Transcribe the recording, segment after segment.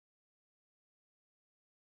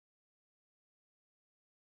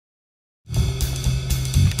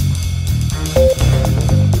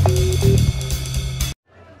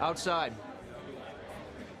Outside.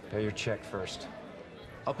 Pay your check first.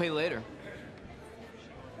 I'll pay later.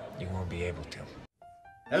 You won't be able to.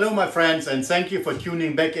 Hello my friends, and thank you for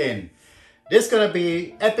tuning back in. This is gonna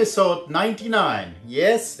be episode 99.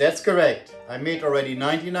 Yes, that's correct. I made already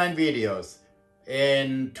 99 videos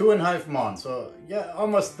in 2.5 months, so yeah,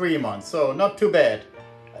 almost 3 months, so not too bad.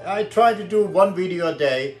 I try to do one video a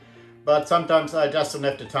day, but sometimes I just don't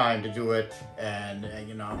have the time to do it, and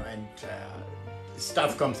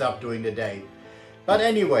stuff comes up during the day. But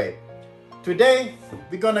anyway, today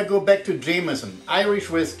we're gonna go back to Jameson, Irish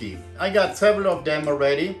whiskey. I got several of them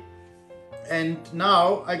already, and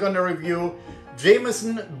now I'm gonna review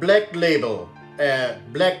Jameson Black Label,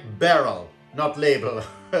 Black Barrel, not label.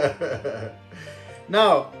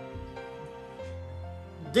 Now,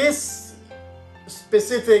 this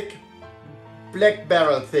specific Black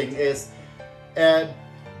Barrel thing is,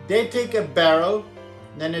 they take a barrel,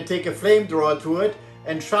 then they take a flamethrower to it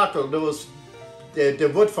and charcoal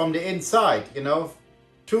the wood from the inside,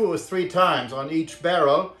 2 or 3 times on each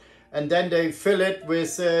barrel, and then they fill it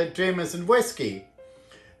with Jameson whiskey.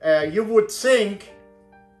 You would think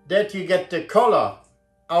that you get the color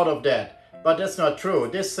out of that, but that's not true.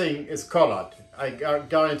 This thing is colored. I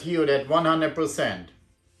guarantee you that 100%.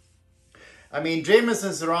 I mean,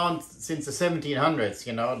 Jameson's around since the 1700s,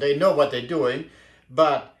 they know what they're doing,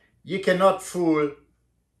 but you cannot fool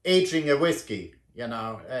aging a whiskey,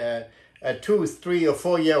 a 2, 3 or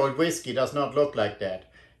 4 year old whiskey does not look like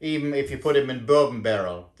that. Even if you put him in bourbon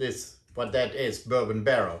barrel, what that is, bourbon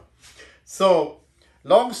barrel. So,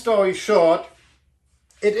 long story short,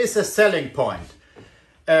 it is a selling point.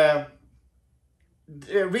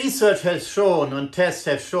 Research has shown, and tests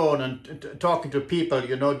have shown, and talking to people,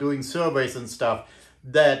 doing surveys and stuff,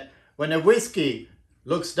 that when a whiskey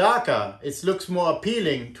looks darker, it looks more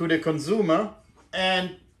appealing to the consumer,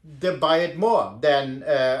 and they buy it more than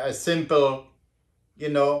a simple,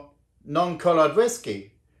 non-colored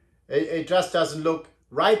whiskey. It just doesn't look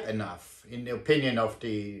ripe enough, in the opinion of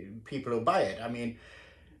the people who buy it. I mean,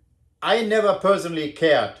 I never personally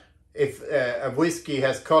cared if a whiskey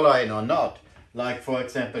has color in or not. Like, for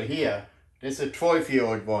example, here, this is a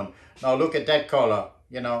 12-year-old one. Now look at that color,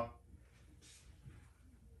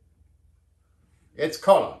 It's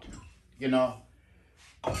colored,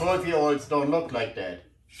 12-year-olds don't look like that.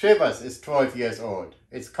 Shivers is 12 years old.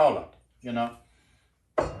 It's colored,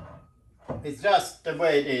 It's just the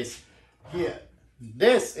way it is here.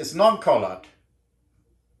 This is non-colored,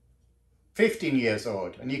 15 years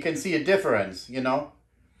old, and you can see a difference,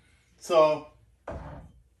 So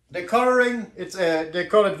the coloring, it's they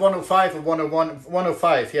call it 105 or 101,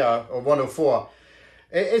 105, yeah, or 104.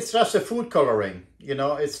 It's just a food coloring,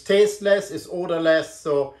 It's tasteless, it's odorless.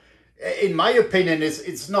 So, in my opinion,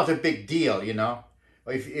 it's not a big deal,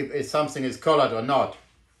 if something is colored or not.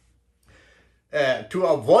 To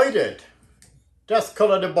avoid it, just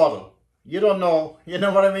color the bottle. You don't know, you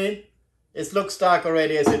know what I mean? It looks dark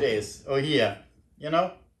already as it is, or here, You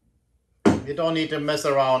don't need to mess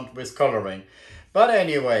around with coloring. But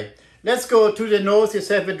anyway, let's go to the nose, just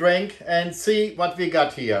have a drink and see what we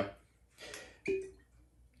got here.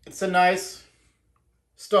 It's a nice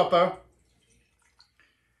stopper.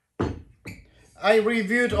 I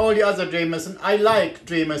reviewed all the other Jameson. I like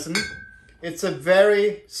Jameson. It's a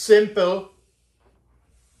very simple,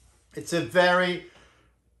 it's a very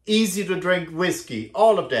easy to drink whiskey.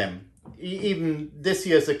 All of them. Even this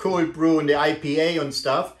year's a cold brew and the IPA and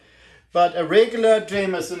stuff. But a regular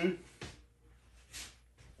Jameson,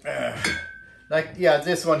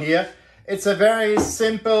 this one here, it's a very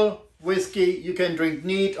simple whiskey. You can drink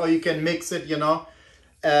neat or you can mix it,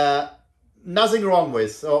 nothing wrong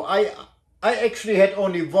with. So I actually had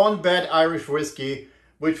only one bad Irish whiskey,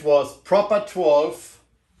 which was Proper 12.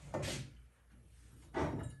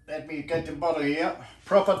 Let me get the bottle here.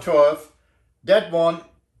 Proper 12. That one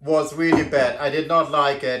was really bad. I did not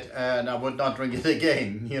like it, and I would not drink it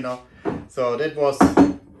again, So that was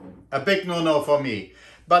a big no-no for me.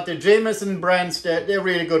 But the Jameson brands, they're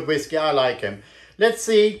really good whiskey. I like them. Let's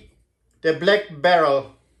see the Black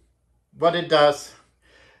Barrel, what it does.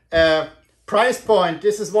 Price point,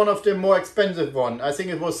 this is one of the more expensive one. I think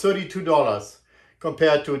it was $32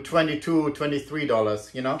 compared to $22,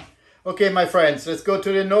 $23, Okay, my friends, let's go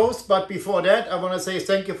to the nose. But before that, I want to say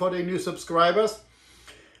thank you for the new subscribers.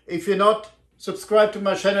 If you're not subscribed to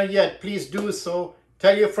my channel yet, please do so.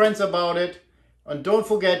 Tell your friends about it. And don't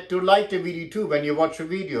forget to like the video too when you watch a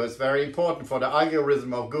video. It's very important for the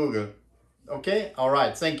algorithm of Google. Okay?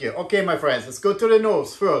 Alright, thank you. Okay, my friends, let's go to the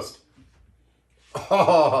nose first.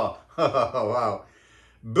 Oh, wow.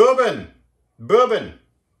 Bourbon.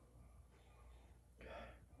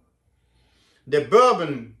 the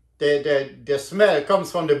bourbon, the smell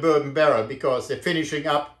comes from the bourbon barrel because they're finishing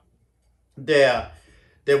up their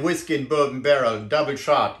whiskey in bourbon barrel, double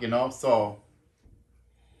shot, you know. So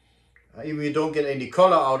you don't get any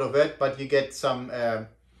color out of it, but you get some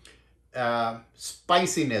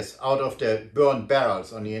spiciness out of the burned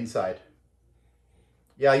barrels on the inside.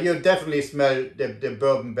 Yeah, you definitely smell the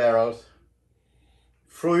bourbon barrels.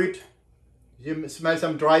 Fruit, you smell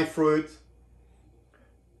some dry fruit.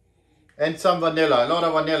 And some vanilla, a lot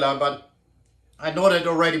of vanilla, but I know that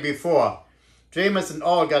already before. Jameson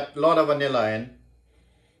all got a lot of vanilla in.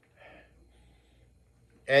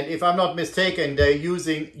 And if I'm not mistaken, they're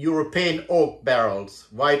using European oak barrels,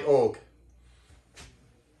 white oak.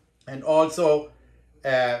 And also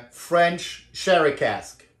French sherry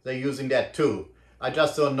cask, they're using that too. I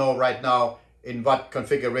just don't know right now in what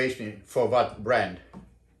configuration, for what brand.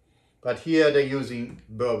 But here they're using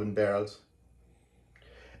bourbon barrels.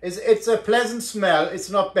 It's a pleasant smell, it's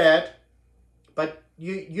not bad, but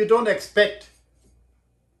you don't expect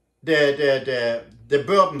the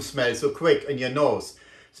bourbon smell so quick in your nose,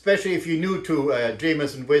 especially if you're new to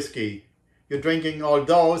Jameson whiskey. You're drinking all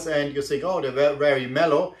those and you think, oh, they're very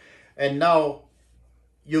mellow, and now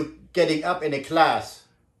you're getting up in a class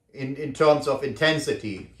in terms of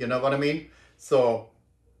intensity, you know what I mean? So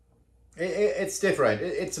it's different,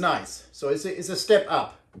 it's nice, so it's a step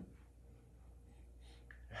up.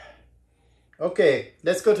 Okay,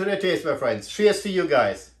 let's go to the taste, my friends. Cheers to you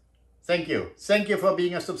guys. Thank you. Thank you for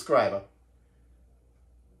being a subscriber.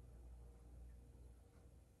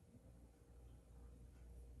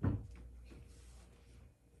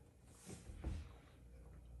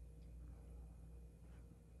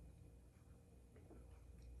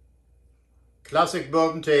 Classic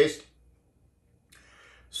bourbon taste.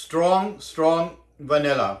 Strong, strong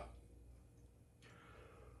vanilla.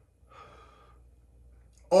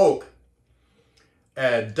 Oak.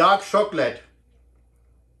 Dark chocolate,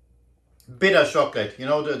 bitter chocolate, you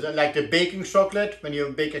know, like the baking chocolate when you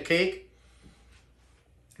bake a cake.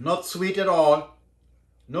 Not sweet at all,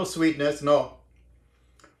 no sweetness, no.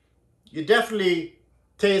 You definitely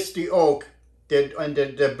taste the oak and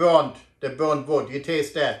the burnt wood. You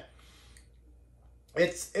taste that.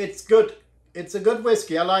 It's good. It's a good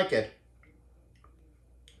whiskey. I like it.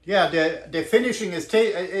 Yeah, the finishing is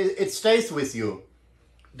it stays with you.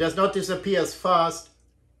 Does not disappear as fast.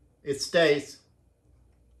 It stays.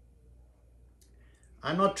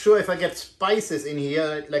 I'm not sure if I get spices in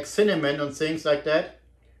here, like cinnamon and things like that.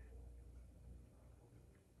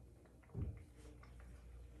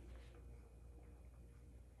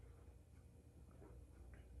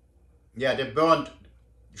 Yeah, the burnt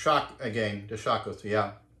again, the charcoal,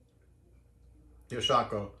 yeah. The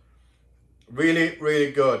charcoal. Really,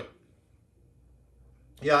 really good.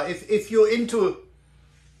 Yeah, if you're into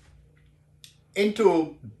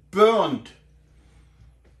burnt,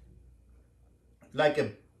 like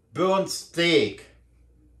a burnt steak,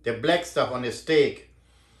 the black stuff on the steak,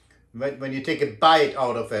 when you take a bite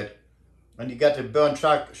out of it and you get the burnt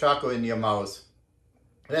charcoal in your mouth,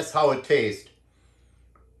 that's how it tastes.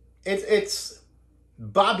 It's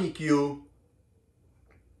barbecue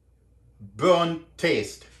burnt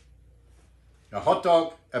taste. A hot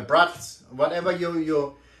dog, a bratz, whatever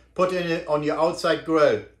you put in it on your outside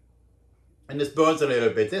grill, and this burns a little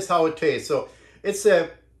bit. That's how it tastes. So it's a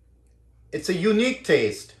unique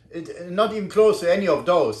taste. It's not even close to any of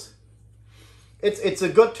those. It's a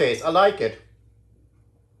good taste. I like it.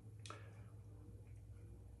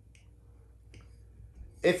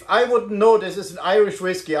 If I wouldn't know this is an Irish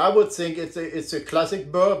whiskey, I would think it's a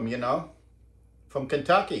classic bourbon, you know, from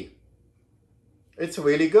Kentucky. It's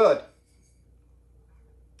really good.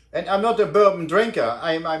 And I'm not a bourbon drinker.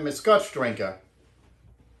 I'm a Scotch drinker.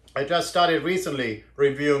 I just started recently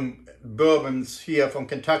reviewing bourbons here from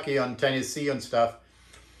Kentucky and Tennessee and stuff.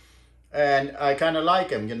 And I kind of like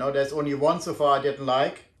them, you know. There's only one so far I didn't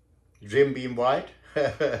like. Jim Beam White.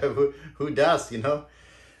 who does, you know.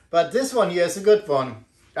 But this one here is a good one.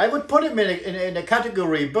 I would put him in a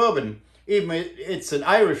category bourbon. Even it's an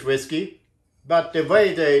Irish whiskey. But the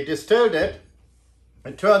way they distilled it,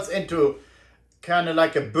 it turns into kind of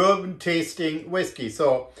like a bourbon tasting whiskey.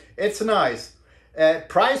 So it's nice.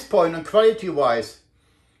 Price point and quality wise,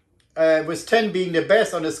 with 10 being the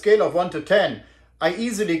best on a scale of 1 to 10, I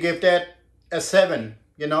easily give that a 7,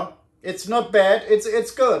 you know. It's not bad,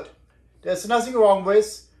 it's good. There's nothing wrong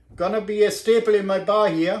with. Gonna be a staple in my bar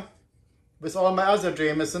here with all my other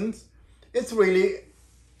Jamesons. It's really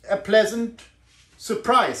a pleasant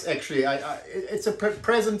surprise, actually. It's a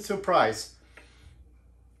pleasant surprise.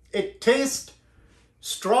 It tastes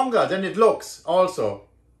stronger than it looks also.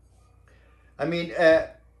 I mean,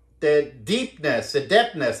 the deepness, the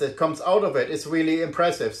depthness that comes out of it is really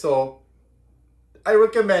impressive. So I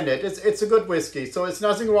recommend it. It's a good whiskey. So it's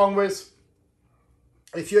nothing wrong with,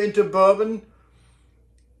 if you're into bourbon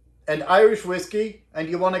and Irish whiskey and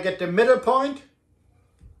you want to get the middle point,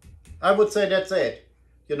 I would say that's it.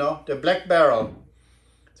 You know, the Black Barrel.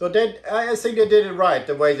 So I think they did it right,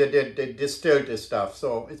 the way they distilled this stuff.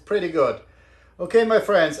 So it's pretty good. Okay, my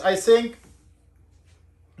friends, I think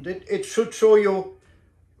that it should show you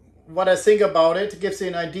what I think about it. It gives you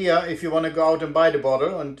an idea if you want to go out and buy the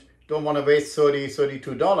bottle and don't want to waste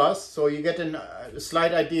 $32. So you get a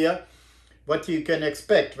slight idea what you can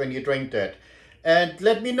expect when you drink that. And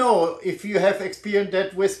let me know if you have experienced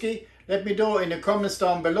that whiskey. Let me know in the comments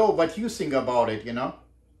down below what you think about it, you know.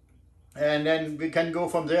 And then we can go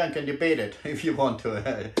from there and can debate it if you want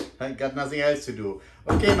to. I got nothing else to do.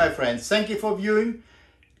 Okay, my friends, thank you for viewing.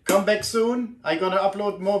 Come back soon. I'm gonna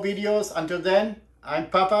upload more videos. Until then, I'm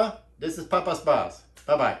Papa. This is Papa's Bars.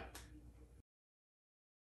 Bye-bye.